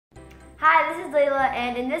Hi, this is Layla,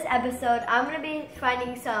 and in this episode, I'm going to be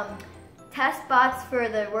finding some test spots for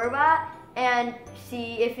the robot and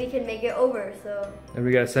see if we can make it over. And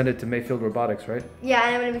we gotta send it to Mayfield Robotics, right? Yeah,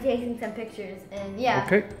 and I'm going to be taking some pictures. And yeah,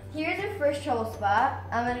 okay. Here's our first trouble spot.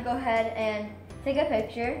 I'm going to go ahead and take a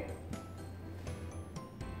picture.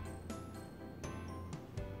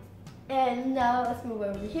 And now let's move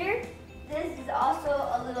over here. This is also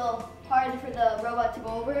a little hard for the robot to go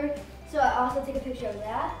over, so I also take a picture of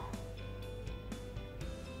that.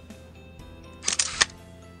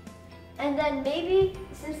 And then maybe,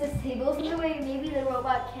 since this table's in the way, maybe the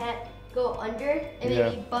robot can't go under and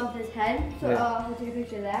maybe bump his head. So I'll also take a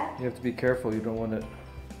picture of that. You have to be careful. You don't want it.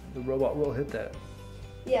 The robot will hit that.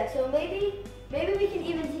 Yeah, so maybe we can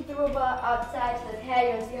even take the robot outside to the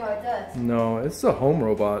patio and see how it does. No, it's a home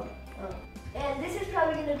robot. Oh. And this is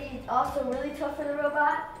probably going to be also really tough for the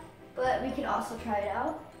robot, but we can also try it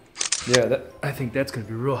out. Yeah, I think that's going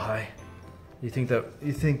to be real high. You think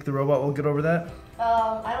the robot will get over that?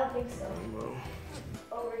 I don't think so.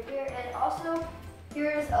 Over here, and also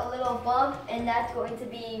here's a little bump, and that's going to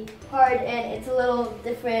be hard, and it's a little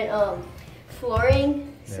different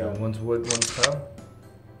flooring. Yeah, so. One's wood, one's tile.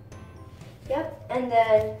 Yep, and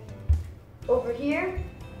then over here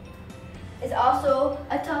is also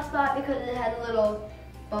a tough spot because it has a little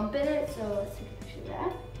bump in it, so let's take a picture of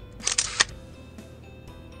that.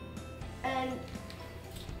 And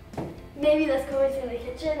maybe let's go into the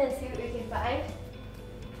kitchen and see what we can find.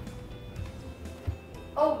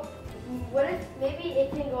 Oh, what if maybe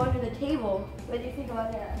it can go under the table? What do you think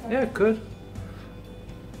about that? Yeah, it could.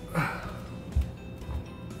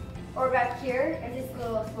 Or back here, and just a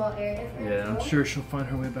little small area for Yeah, I'm sure she'll find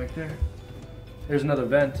her way back there. There's another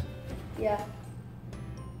vent. Yeah.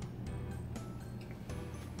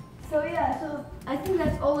 So yeah, so I think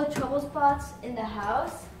that's all the trouble spots in the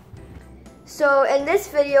house. So in this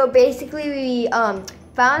video, basically we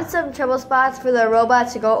found some trouble spots for the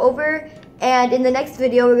robots to go over, and in the next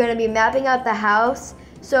video we're going to be mapping out the house.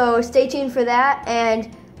 So stay tuned for that, and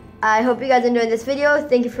I hope you guys enjoyed this video.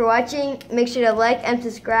 Thank you for watching. Make sure to like and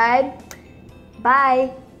subscribe.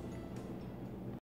 Bye.